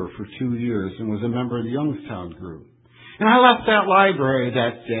been sober for 2 years and was a member of the Youngstown group. And I left that library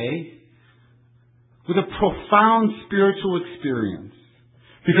that day with a profound spiritual experience.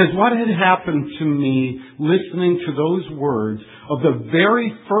 Because what had happened to me listening to those words of the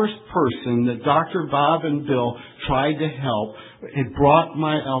very first person that Dr. Bob and Bill tried to help, it brought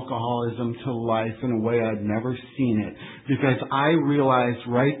my alcoholism to life in a way I'd never seen it. Because I realized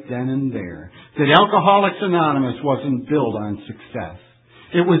right then and there that Alcoholics Anonymous wasn't built on success.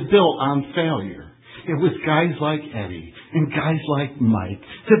 It was built on failure. It was guys like Eddie and guys like Mike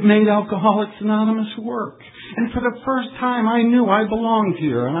that made Alcoholics Anonymous work. And for the first time, I knew I belonged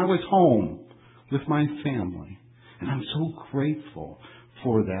here, and I was home with my family. And I'm so grateful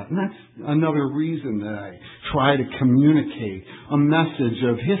for that. And that's another reason that I try to communicate a message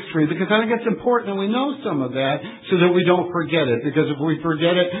of history, because I think it's important that we know some of that so that we don't forget it. Because if we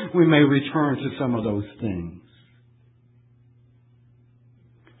forget it, we may return to some of those things.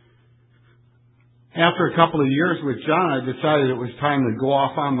 After a couple of years with John, I decided it was time to go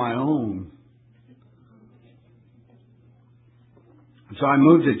off on my own. So I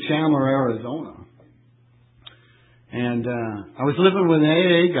moved to Chandler, Arizona. And I was living with an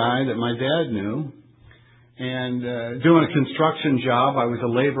AA guy that my dad knew, and doing a construction job. I was a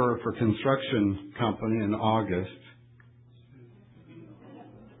laborer for a construction company in August.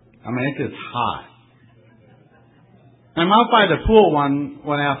 I mean, it gets hot. I'm out by the pool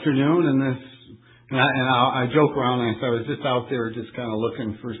one afternoon, and I joke around and I said I was just out there just kind of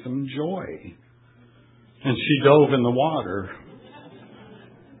looking for some joy. And she dove in the water.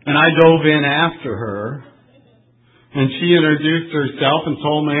 And I dove in after her. And she introduced herself and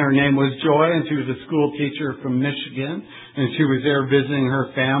told me her name was Joy, and she was a school teacher from Michigan. And she was there visiting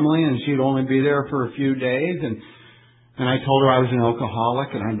her family, and she'd only be there for a few days. And I told her I was an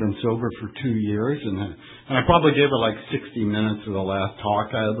alcoholic, and I'd been sober for 2 years. And I probably gave her like 60 minutes of the last talk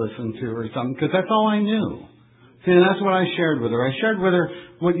I had listened to or something, because that's all I knew. See, and that's what I shared with her. I shared with her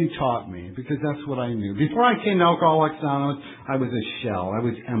what you taught me, because that's what I knew. Before I came to Alcoholics Anonymous, I was a shell. I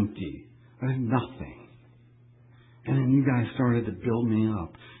was empty. I was nothing. And then you guys started to build me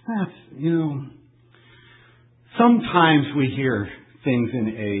up. That's, sometimes we hear things in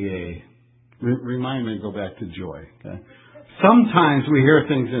AA. Remind me to go back to Joy. Okay? Sometimes we hear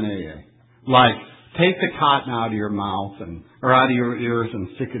things in AA, like take the cotton out of your mouth or out of your ears and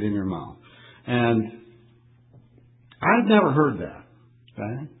stick it in your mouth. And I've never heard that.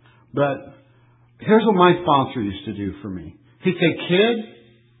 Okay? But here's what my sponsor used to do for me. He'd say, kid,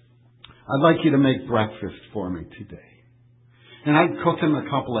 I'd like you to make breakfast for me today. And I'd cook him a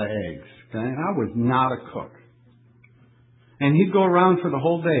couple of eggs. Okay? And I was not a cook. And he'd go around for the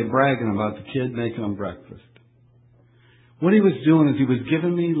whole day bragging about the kid making him breakfast. What he was doing is he was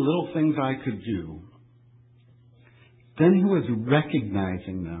giving me little things I could do. Then he was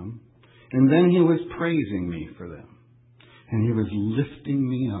recognizing them. And then he was praising me for them. And he was lifting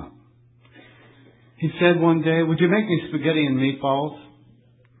me up. He said one day, would you make me spaghetti and meatballs?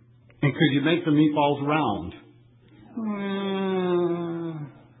 And could you make the meatballs round?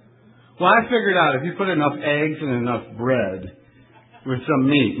 Well, I figured out if you put enough eggs and enough bread with some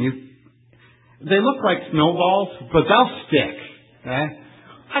meat, they look like snowballs, but they'll stick. Okay?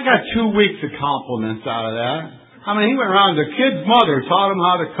 I got 2 weeks of compliments out of that. I mean, he went around, the kid's mother taught him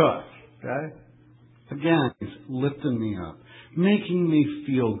how to cook. Okay? Again, he's lifting me up, making me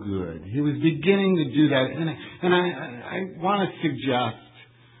feel good. He was beginning to do that. And I want to suggest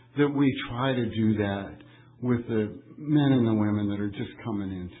that we try to do that with the men and the women that are just coming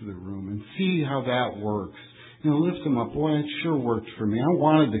into the room and see how that works. Lift them up. Boy, it sure worked for me. I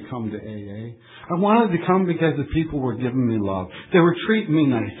wanted to come to AA. I wanted to come because the people were giving me love. They were treating me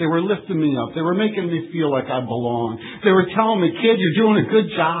nice. They were lifting me up. They were making me feel like I belonged. They were telling me, kid, you're doing a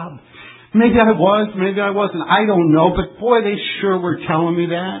good job. Maybe I was, maybe I wasn't. I don't know. But boy, they sure were telling me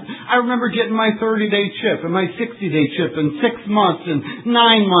that. I remember getting my 30-day chip and my 60-day chip in 6 months and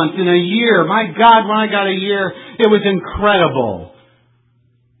 9 months and a year. My God, when I got a year, it was incredible.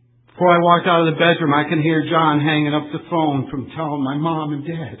 Before I walked out of the bedroom, I can hear John hanging up the phone from telling my mom and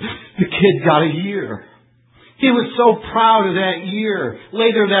dad, the kid got a year. He was so proud of that year.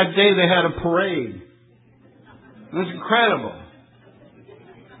 Later that day, they had a parade. It was incredible.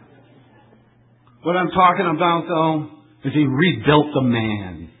 What I'm talking about, though, is he rebuilt the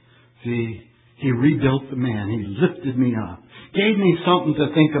man. See, he rebuilt the man. He lifted me up. Gave me something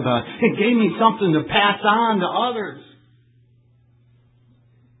to think about. It gave me something to pass on to others.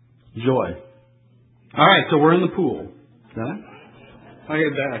 Joy. All right, so we're in the pool. Okay? I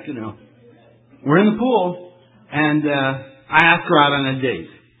get back, We're in the pool, and I ask her out on a date.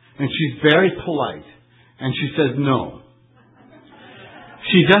 And she's very polite. And she says no.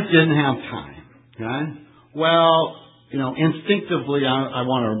 She just didn't have time. Okay? Well, instinctively I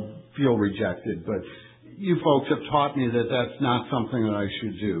want to feel rejected, but you folks have taught me that that's not something that I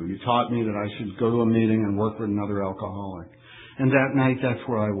should do. You taught me that I should go to a meeting and work with another alcoholic. And that night, that's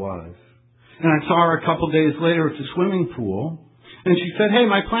where I was. And I saw her a couple days later at the swimming pool, and she said, hey,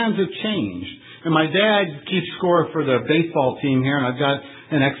 my plans have changed. And my dad keeps score for the baseball team here, and I've got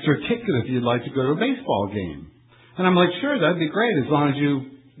an extra ticket if you'd like to go to a baseball game. And I'm like, sure, that'd be great, as long as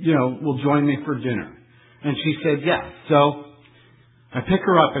you will join me for dinner. And she said, yes. So I pick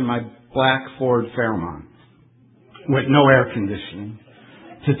her up in my black Ford Fairmont with no air conditioning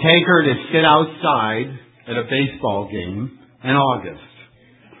to take her to sit outside at a baseball game in August.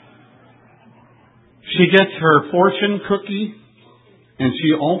 She gets her fortune cookie and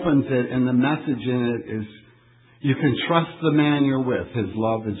she opens it, and the message in it is, you can trust the man you're with. His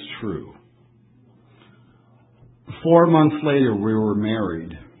love is true. 4 months later, we were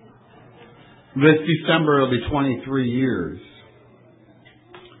married. This December, it'll be 23 years.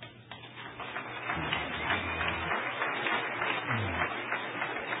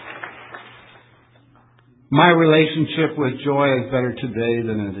 My relationship with Joy is better today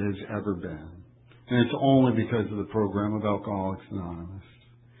than it has ever been. And it's only because of the program of Alcoholics Anonymous.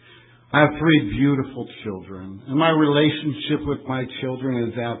 I have 3 beautiful children, and my relationship with my children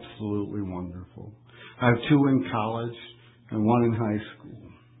is absolutely wonderful. I have 2 in college and 1 in high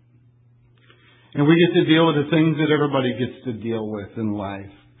school. And we get to deal with the things that everybody gets to deal with in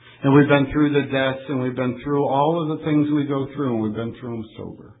life. And we've been through the deaths, and we've been through all of the things we go through, and we've been through them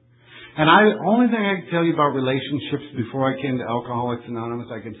sober. And only thing I can tell you about relationships before I came to Alcoholics Anonymous,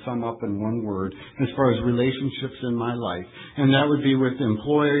 I could sum up in one word as far as relationships in my life. And that would be with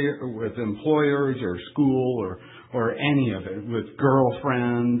employers or school or any of it, with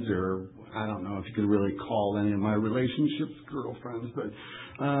girlfriends, or I don't know if you could really call any of my relationships girlfriends, but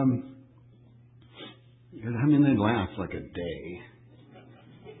they last like a day.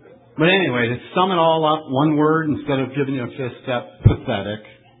 But anyway, to sum it all up, one word instead of giving you a fifth step, pathetic.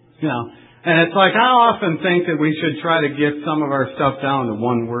 And it's like, I often think that we should try to get some of our stuff down to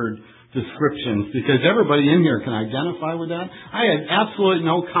one-word descriptions, because everybody in here can identify with that. I had absolutely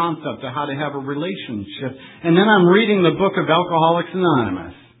no concept of how to have a relationship. And then I'm reading the book of Alcoholics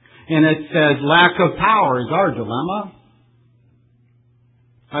Anonymous, and it says, lack of power is our dilemma.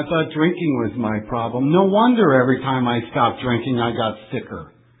 I thought drinking was my problem. No wonder every time I stopped drinking, I got sicker.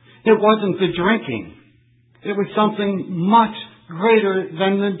 It wasn't the drinking. It was something much greater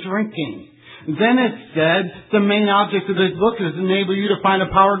than the drinking. Then it said, the main object of this book is to enable you to find a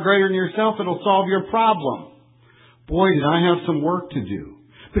power greater than yourself that'll solve your problem. Boy, did I have some work to do.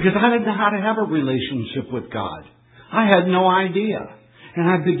 Because I didn't know how to have a relationship with God. I had no idea. And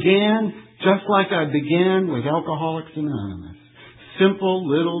I began, just like I began with Alcoholics Anonymous.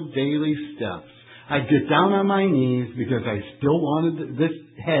 Simple little daily steps. I'd get down on my knees because I still wanted, this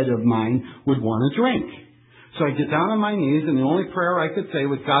head of mine would want to drink. So I get down on my knees, and the only prayer I could say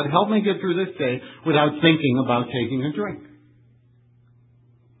was, God, help me get through this day without thinking about taking a drink.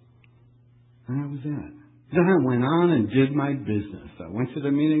 And that was it. Then I went on and did my business. I went to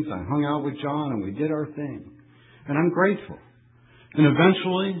the meetings, I hung out with John, and we did our thing. And I'm grateful. And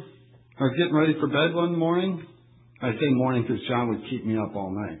eventually, I was getting ready for bed one morning. I say morning because John would keep me up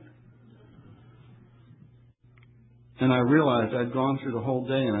all night. And I realized I'd gone through the whole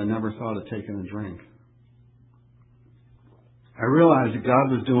day and I never thought of taking a drink. I realized that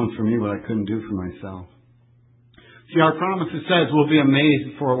God was doing for me what I couldn't do for myself. See, our promises says we'll be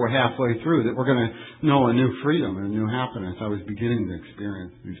amazed before we're halfway through, that we're going to know a new freedom and a new happiness. I was beginning to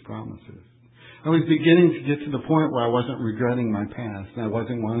experience these promises. I was beginning to get to the point where I wasn't regretting my past and I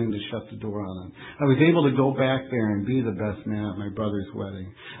wasn't wanting to shut the door on it. I was able to go back there and be the best man at my brother's wedding.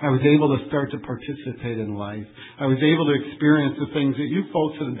 I was able to start to participate in life. I was able to experience the things that you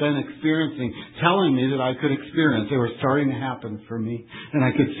folks have been experiencing, telling me that I could experience. They were starting to happen for me, and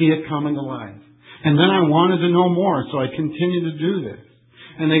I could see it coming alive. And then I wanted to know more, so I continued to do this.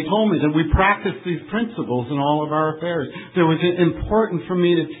 And they told me that we practice these principles in all of our affairs. It was important for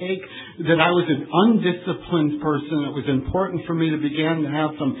me to take that I was an undisciplined person. It was important for me to begin to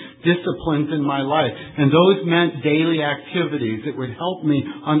have some disciplines in my life. And those meant daily activities that would help me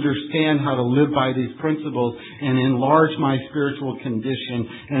understand how to live by these principles and enlarge my spiritual condition.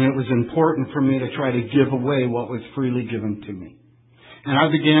 And it was important for me to try to give away what was freely given to me. And I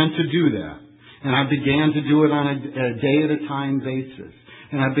began to do that. And I began to do it on a day-at-a-time basis.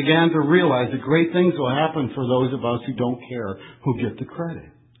 And I began to realize that great things will happen for those of us who don't care, who get the credit.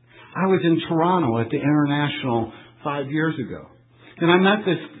 I was in Toronto at the International 5 years ago. And I met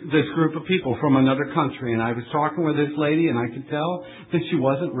this group of people from another country. And I was talking with this lady, and I could tell that she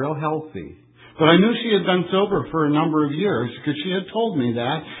wasn't real healthy. But I knew she had been sober for a number of years because she had told me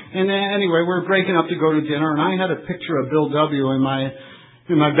that. And anyway, we were breaking up to go to dinner, and I had a picture of Bill W. in my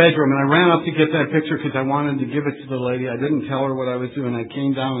bedroom, and I ran up to get that picture because I wanted to give it to the lady. I didn't tell her what I was doing. I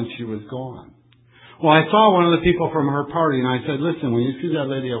came down and she was gone. Well, I saw one of the people from her party, and I said, listen, when you see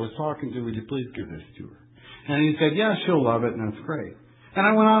that lady I was talking to, would you please give this to her? And he said, yeah, she'll love it, and that's great. And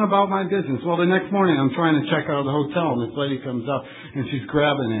I went on about my business. Well, the next morning I'm trying to check out of the hotel, and this lady comes up, and she's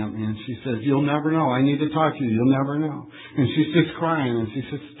grabbing at me, and she says, you'll never know. I need to talk to you. You'll never know. And she's just crying, and she's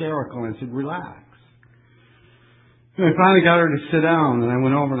hysterical, and I said, relax. And I finally got her to sit down, and I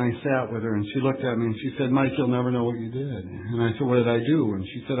went over and I sat with her, and she looked at me and she said, Mike, you'll never know what you did. And I said, what did I do? And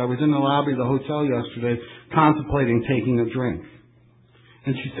she said, I was in the lobby of the hotel yesterday contemplating taking a drink.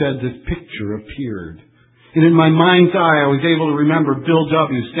 And she said, this picture appeared. And in my mind's eye, I was able to remember Bill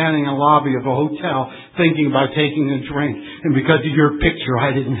W. standing in the lobby of a hotel thinking about taking a drink. And because of your picture,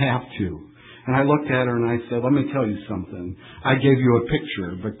 I didn't have to. And I looked at her and I said, let me tell you something. I gave you a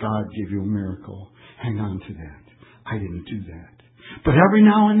picture, but God gave you a miracle. Hang on to that. I didn't do that. But every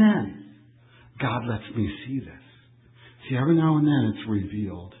now and then, God lets me see this. See, every now and then it's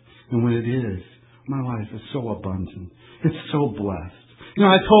revealed. And when it is, my life is so abundant. It's so blessed. You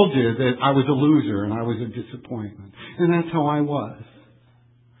know, I told you that I was a loser and I was a disappointment. And that's how I was.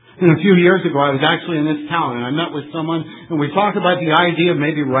 And a few years ago, I was actually in this town and I met with someone and we talked about the idea of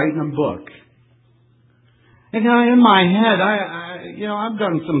maybe writing a book. And in my head, I've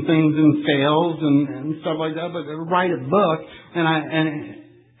done some things in sales and stuff like that, but to write a book,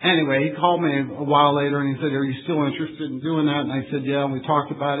 anyway, he called me a while later and he said, are you still interested in doing that? And I said, yeah, and we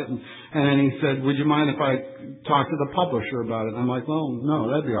talked about it. And then he said, would you mind if I talk to the publisher about it? And I'm like, well, no,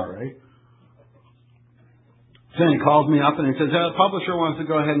 that'd be all right. Then he calls me up and he says, the publisher wants to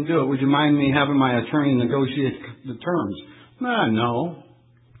go ahead and do it. Would you mind me having my attorney negotiate the terms? No.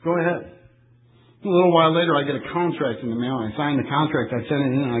 Go ahead. A little while later, I get a contract in the mail. I sign the contract, I send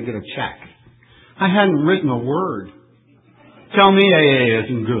it in, and I get a check. I hadn't written a word. Tell me AA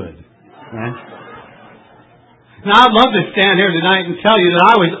isn't good. Right? Now, I'd love to stand here tonight and tell you that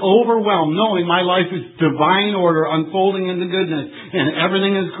I was overwhelmed knowing my life is divine order, unfolding into goodness, and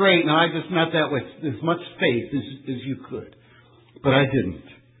everything is great, and I just met that with as much faith as you could. But I didn't.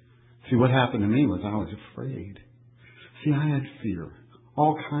 See, what happened to me was I was afraid. See, I had fear.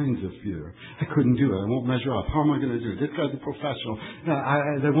 All kinds of fear. I couldn't do it. I won't measure up. How am I going to do it? This guy's a professional.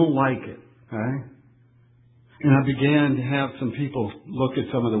 They won't like it. Right? And I began to have some people look at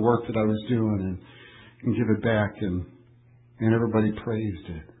some of the work that I was doing and give it back, and everybody praised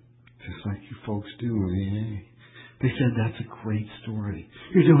it, just like you folks do in AA. They said, that's a great story.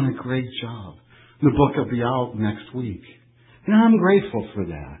 You're doing a great job. The book will be out next week. And I'm grateful for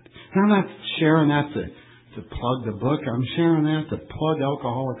that. And I'm not sharing that to plug the book. I'm sharing that to plug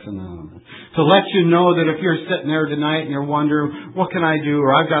Alcoholics Anonymous. To let you know that if you're sitting there tonight and you're wondering, what can I do?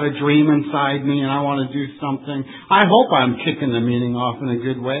 Or I've got a dream inside me and I want to do something. I hope I'm kicking the meeting off in a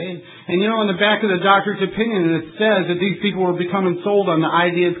good way. And in the back of the doctor's opinion it says that these people were becoming sold on the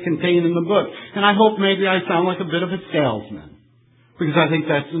ideas contained in the book. And I hope maybe I sound like a bit of a salesman. Because I think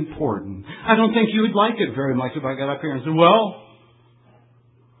that's important. I don't think you would like it very much if I got up here and said, well,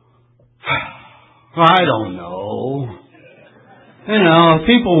 I don't know. If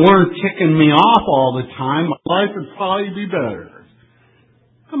people weren't ticking me off all the time, my life would probably be better.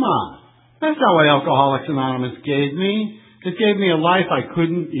 Come on. That's not what Alcoholics Anonymous gave me. It gave me a life I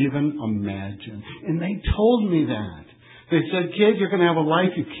couldn't even imagine. And they told me that. They said, kid, you're going to have a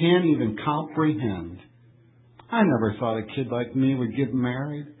life you can't even comprehend. I never thought a kid like me would get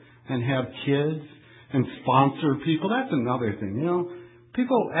married and have kids and sponsor people. That's another thing,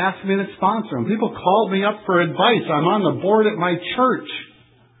 People ask me to sponsor them. People called me up for advice. I'm on the board at my church.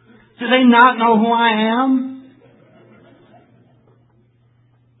 Do they not know who I am?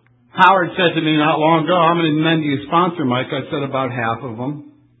 Howard said to me not long ago, how many men do you sponsor, Mike? I said about half of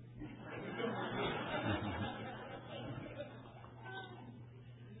them.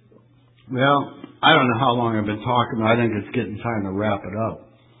 Well, I don't know how long I've been talking, but I think it's getting time to wrap it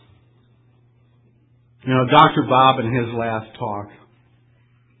up. Dr. Bob in his last talk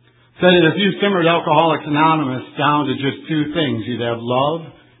said that if you simmered Alcoholics Anonymous down to just two things, you'd have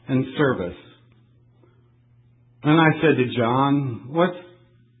love and service. And I said to John,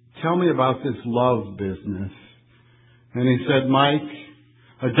 tell me about this love business. And he said, Mike,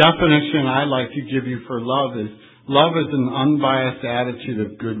 a definition I like to give you for love is an unbiased attitude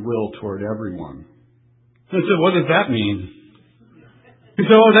of goodwill toward everyone. I said, what does that mean? He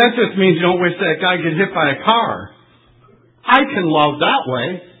said, that just means you don't wish that guy get hit by a car. I can love that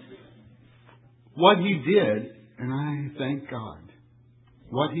way. What he did, and I thank God,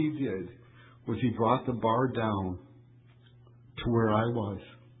 what he did was he brought the bar down to where I was.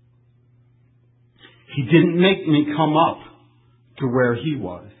 He didn't make me come up to where he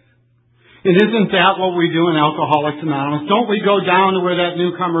was. And isn't that what we do in Alcoholics Anonymous? Don't we go down to where that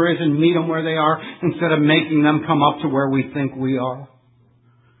newcomer is and meet them where they are instead of making them come up to where we think we are?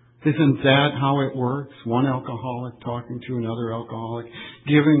 Isn't that how it works? One alcoholic talking to another alcoholic,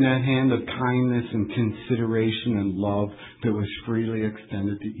 giving that hand of kindness and consideration and love that was freely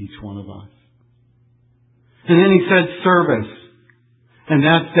extended to each one of us. And then he said service. And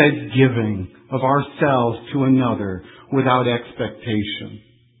that's that giving of ourselves to another without expectation.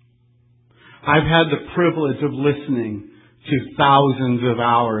 I've had the privilege of listening to thousands of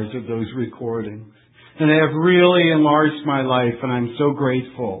hours of those recordings. And they have really enlarged my life, and I'm so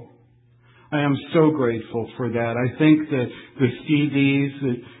grateful. I am so grateful for that. I think that the CDs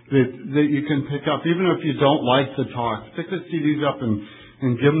that you can pick up, even if you don't like the talk, pick the CDs up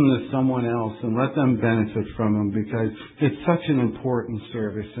and give them to someone else and let them benefit from them, because it's such an important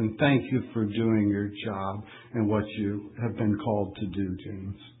service. And thank you for doing your job and what you have been called to do,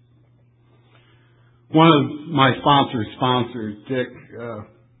 James. One of my sponsors, Dick,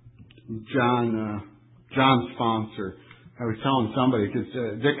 John's sponsor, I was telling somebody, because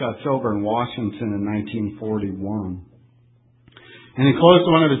Dick got sober in Washington in 1941. And he closed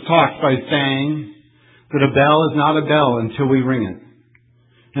one of his talks by saying that a bell is not a bell until we ring it.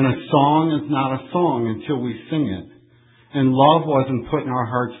 And a song is not a song until we sing it. And love wasn't put in our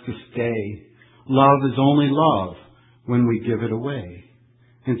hearts to stay. Love is only love when we give it away.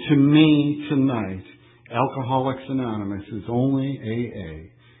 And to me tonight, Alcoholics Anonymous is only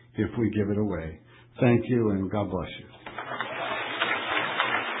AA if we give it away. Thank you, and God bless you.